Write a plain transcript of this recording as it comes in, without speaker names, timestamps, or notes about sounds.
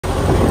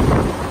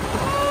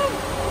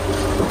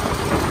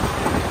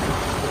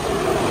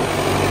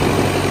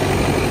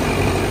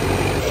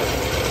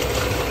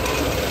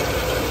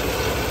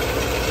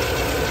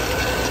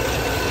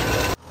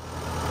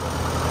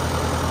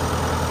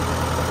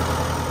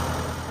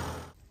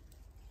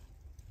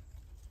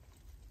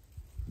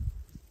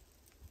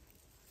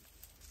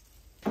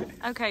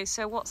Okay,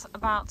 so what's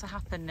about to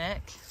happen,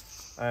 Nick?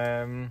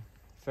 So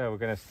we're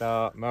going to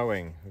start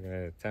mowing. We're going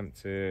to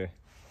attempt to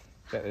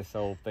get this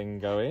whole thing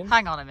going.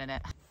 Hang on a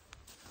minute.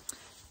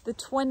 The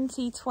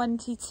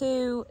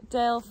 2022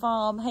 Dale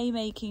Farm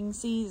haymaking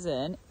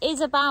season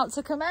is about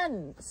to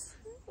commence,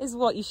 is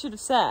what you should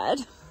have said.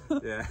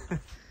 Yeah.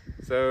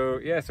 So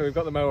we've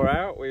got the mower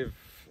out. We've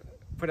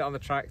put it on the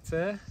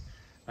tractor.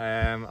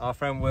 Our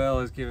friend Will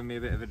has given me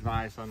a bit of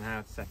advice on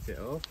how to set it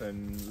up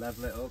and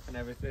level it up and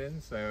everything.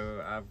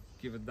 So I've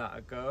given that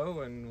a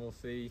go, and we'll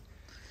see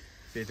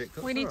if it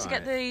cuts. We need to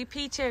get the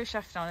PTO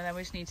shaft on, and then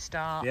we just need to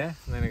start. Yeah,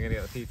 and then I'm going to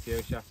get the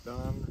PTO shaft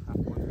on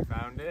once we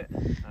found it.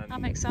 And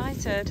I'm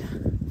excited.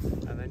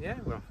 And then yeah,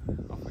 well,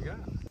 off we go.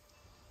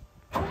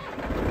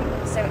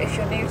 So if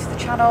you're new to the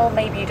channel,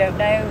 maybe you don't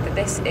know that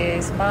this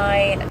is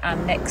mine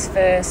and Nick's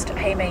first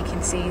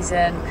haymaking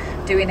season,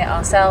 doing it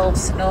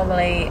ourselves.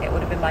 Normally it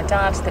would have been my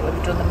dad that would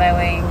have done the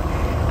mowing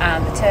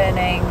and the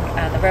turning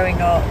and the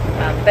rowing up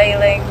and the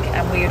baling,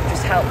 and we would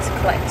just help to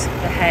collect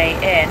the hay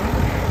in,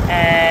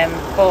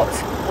 but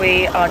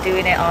we are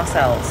doing it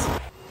ourselves.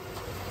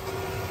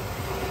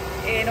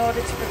 In order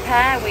to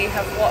prepare, we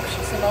have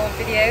watched some old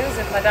videos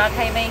of my dad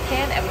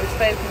haymaking, and we've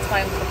spoken to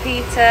my Uncle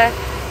Peter,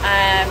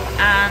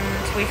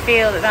 and we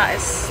feel that that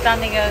is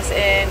standing us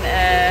in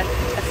a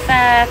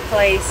fair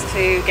place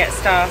to get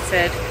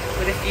started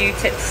with a few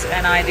tips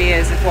and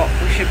ideas of what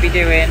we should be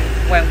doing,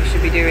 when we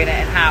should be doing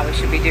it, and how we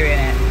should be doing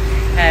it.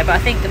 But I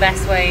think the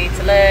best way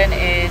to learn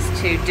is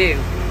to do.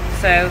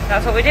 So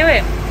that's what we're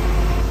doing.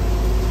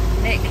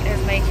 Nick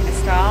is making a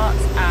start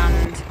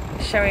and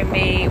showing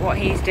me what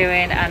he's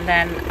doing, and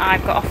then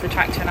I've got off the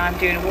tractor and I'm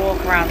doing a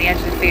walk around the edge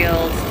of the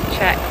field to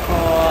check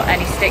for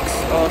any sticks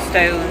or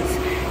stones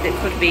that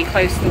could be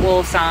close to the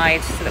wall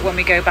side, so that when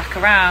we go back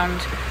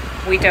around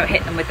we don't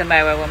hit them with the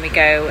mower when we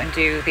go and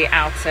do the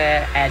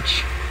outer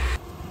edge.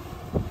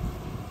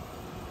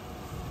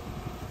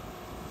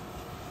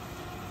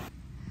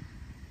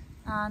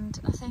 And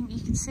I think you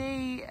can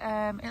see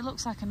it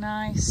looks like a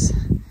nice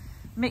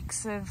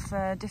mix of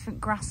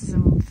different grasses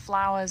and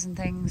flowers and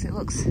things. It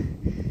looks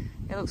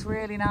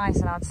really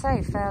nice, and I'd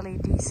say fairly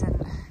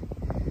decent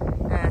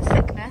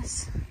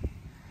thickness.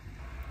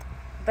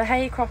 The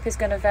hay crop is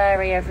going to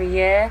vary every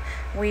year.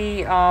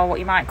 We are what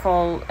you might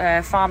call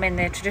farming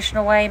the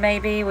traditional way,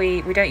 maybe.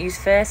 We don't use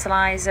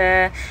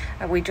fertiliser,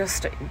 we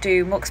just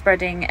do muck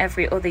spreading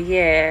every other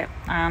year,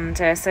 and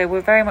so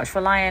we're very much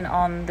reliant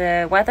on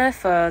the weather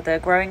for the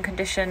growing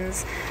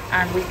conditions,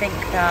 and we think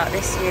that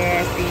this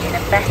year has been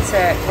a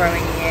better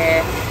growing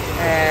year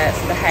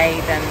for the hay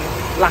than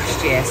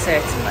last year,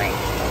 certainly.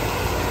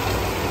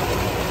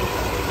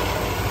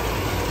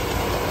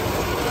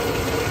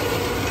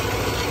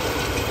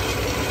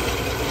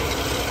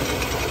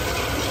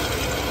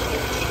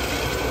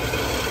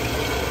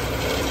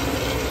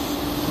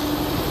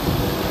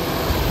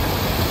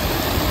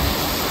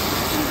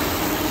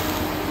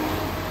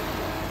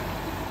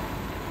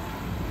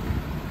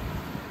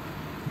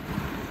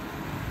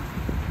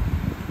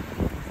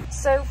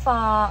 So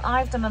far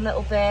I've done a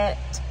little bit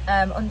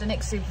under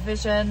Nick's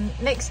supervision.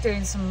 Nick's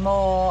doing some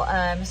more,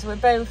 so we're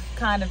both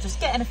kind of just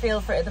getting a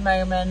feel for it at the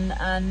moment,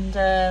 and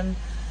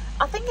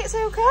I think it's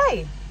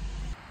okay.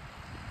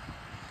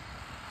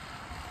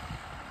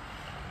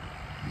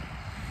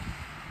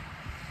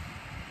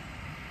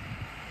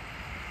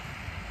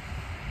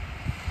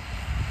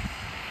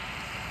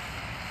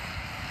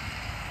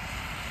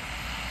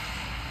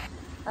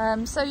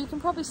 So you can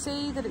probably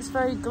see that it's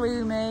very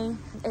gloomy.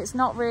 It's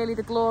not really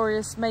the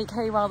glorious make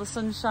hay while the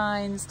sun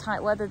shines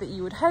type weather that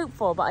you would hope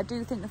for, but I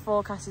do think the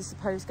forecast is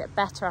supposed to get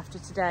better after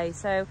today.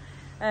 So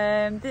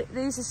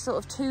these are sort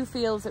of 2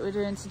 fields that we're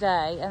doing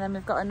today, and then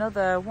we've got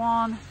another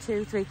 1,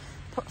 2, 3,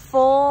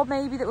 4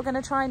 maybe that we're going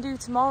to try and do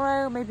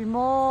tomorrow, maybe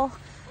more.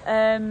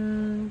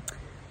 So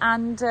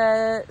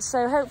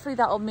hopefully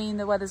that'll mean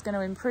the weather's going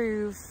to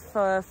improve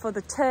for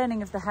the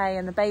turning of the hay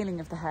and the baling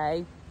of the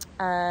hay.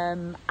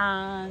 And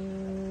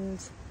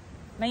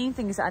main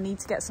thing is that I need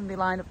to get somebody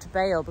lined up to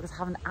bale, because I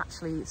haven't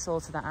actually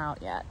sorted that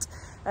out yet.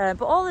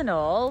 But all in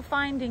all,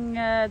 finding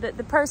that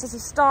the process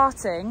of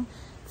starting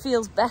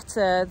feels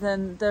better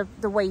than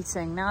the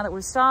waiting. Now that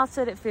we've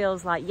started, it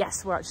feels like,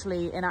 yes, we're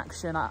actually in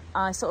action.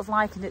 I sort of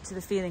likened it to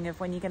the feeling of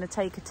when you're going to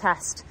take a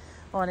test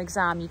or an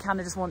exam, you kind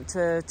of just want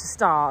to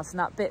start, and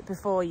that bit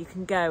before you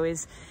can go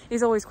is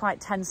always quite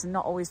tense and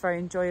not always very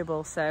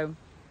enjoyable. So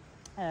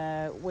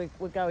we're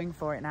going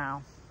for it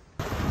now.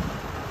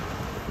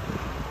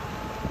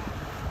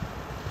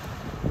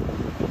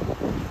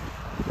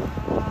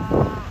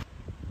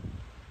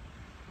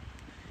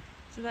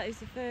 So that is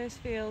the first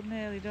field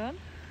nearly done.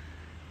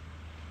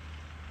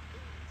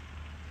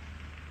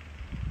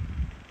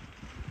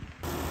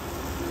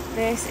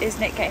 This is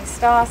Nick getting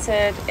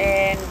started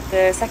in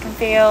the second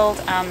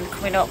field, and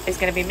coming up is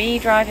going to be me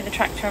driving the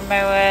tractor and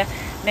mower.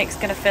 Nick's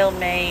going to film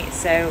me,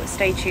 so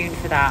stay tuned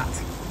for that.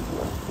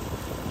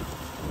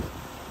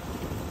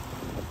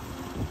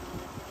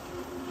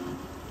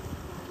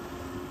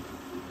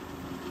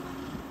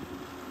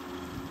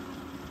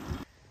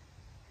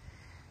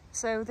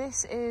 So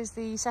this is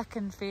the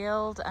second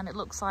field, and it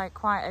looks like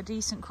quite a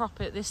decent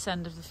crop at this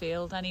end of the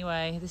field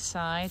anyway. This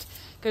side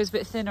goes a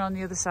bit thinner on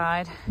the other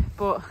side,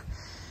 but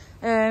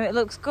it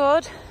looks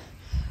good.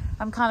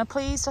 I'm kind of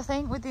pleased, I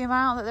think, with the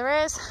amount that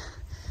there is,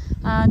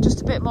 and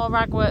just a bit more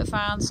ragwort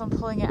found, so I'm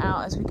pulling it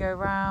out as we go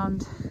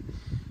round.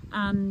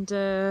 And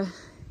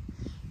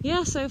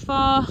yeah, so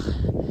far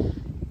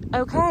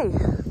okay.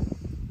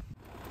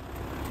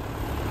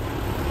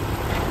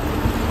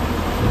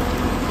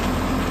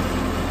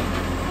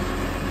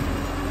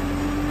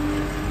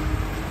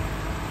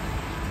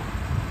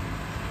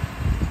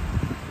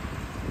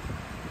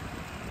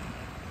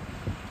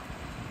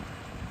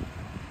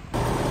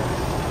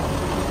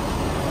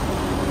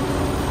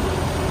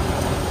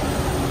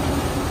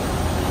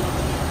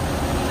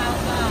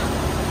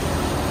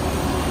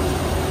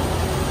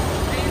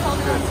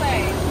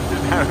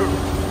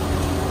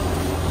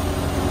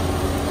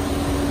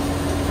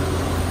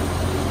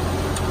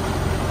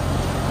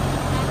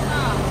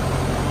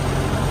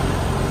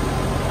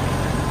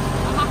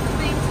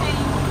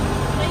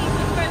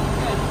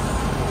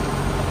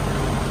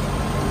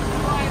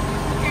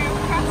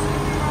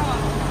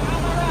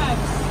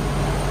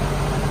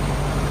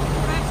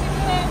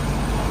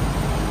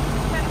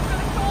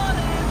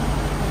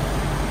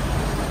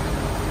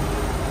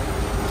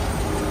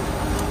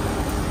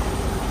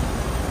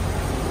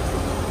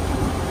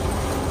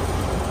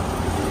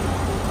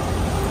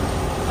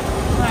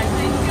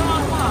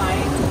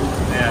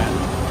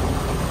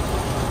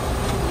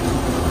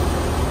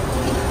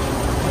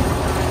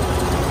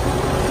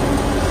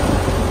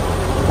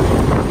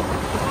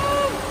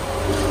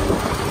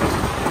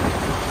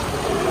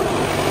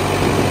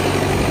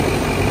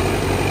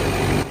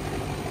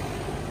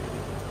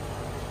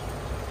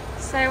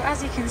 So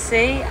as you can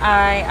see,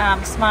 I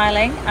am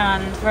smiling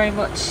and very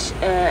much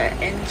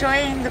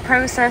enjoying the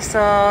process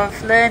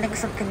of learning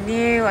something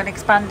new and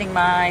expanding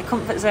my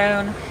comfort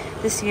zone.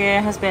 This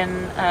year has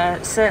been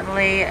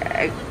certainly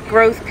a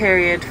growth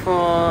period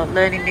for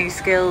learning new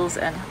skills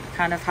and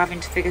kind of having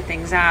to figure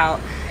things out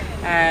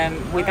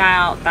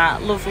without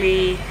that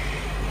lovely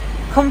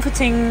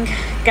comforting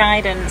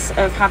guidance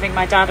of having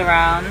my dad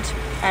around.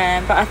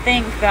 But I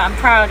think that I'm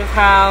proud of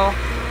how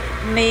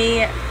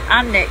me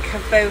and Nick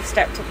have both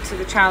stepped up to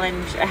the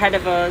challenge ahead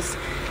of us,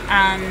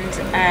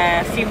 and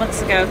a few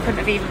months ago couldn't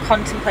have even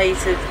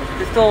contemplated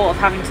the thought of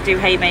having to do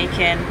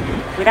haymaking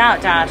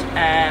without Dad,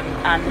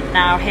 and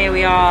now here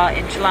we are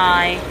in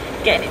July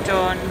getting it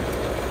done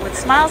with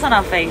smiles on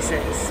our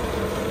faces.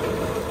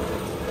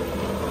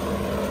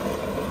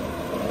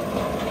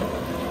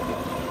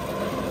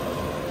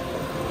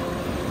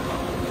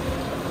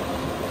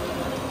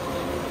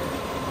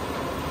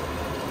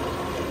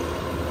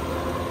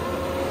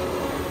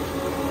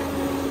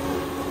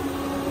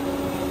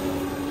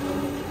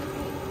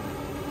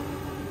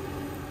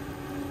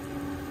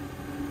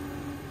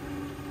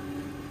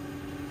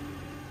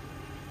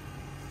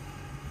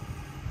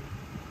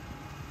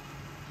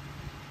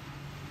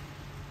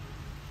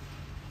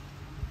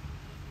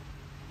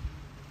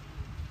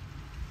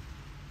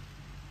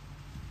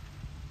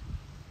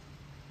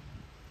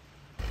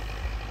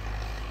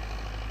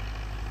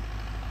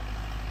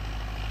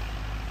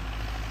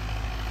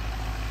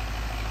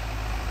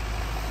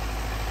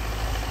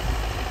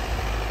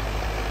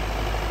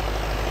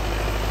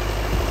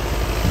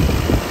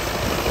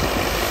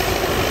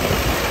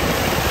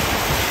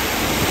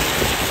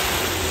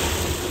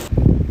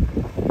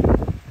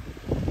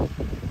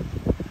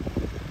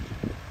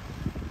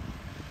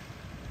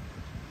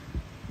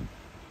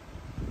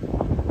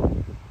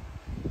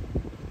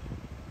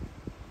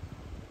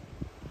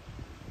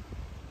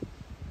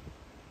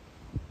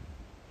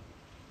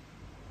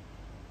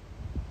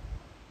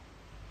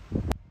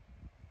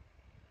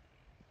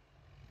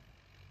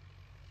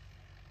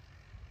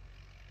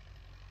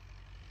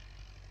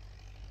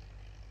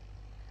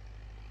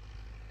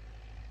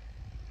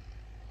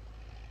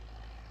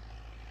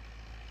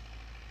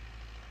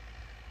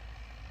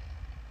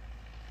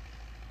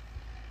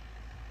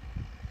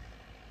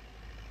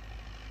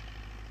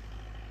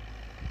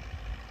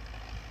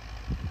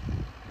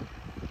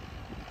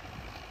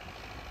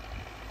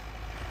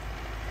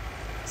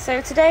 So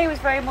today was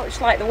very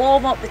much like the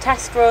warm-up, the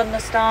test run, the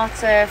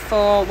starter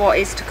for what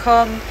is to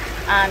come,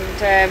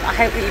 and I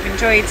hope that you've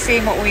enjoyed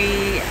seeing what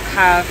we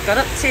have got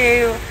up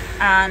to.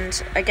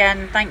 And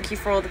again, thank you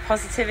for all the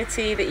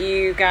positivity that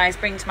you guys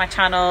bring to my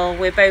channel.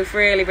 We're both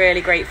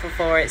really grateful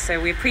for it, so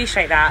we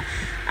appreciate that,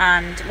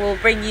 and we'll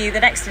bring you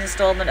the next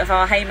instalment of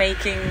our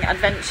haymaking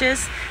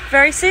adventures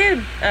very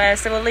soon.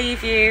 So we'll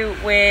leave you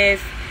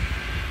with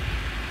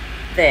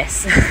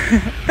this.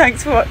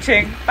 Thanks for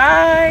watching.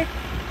 Bye.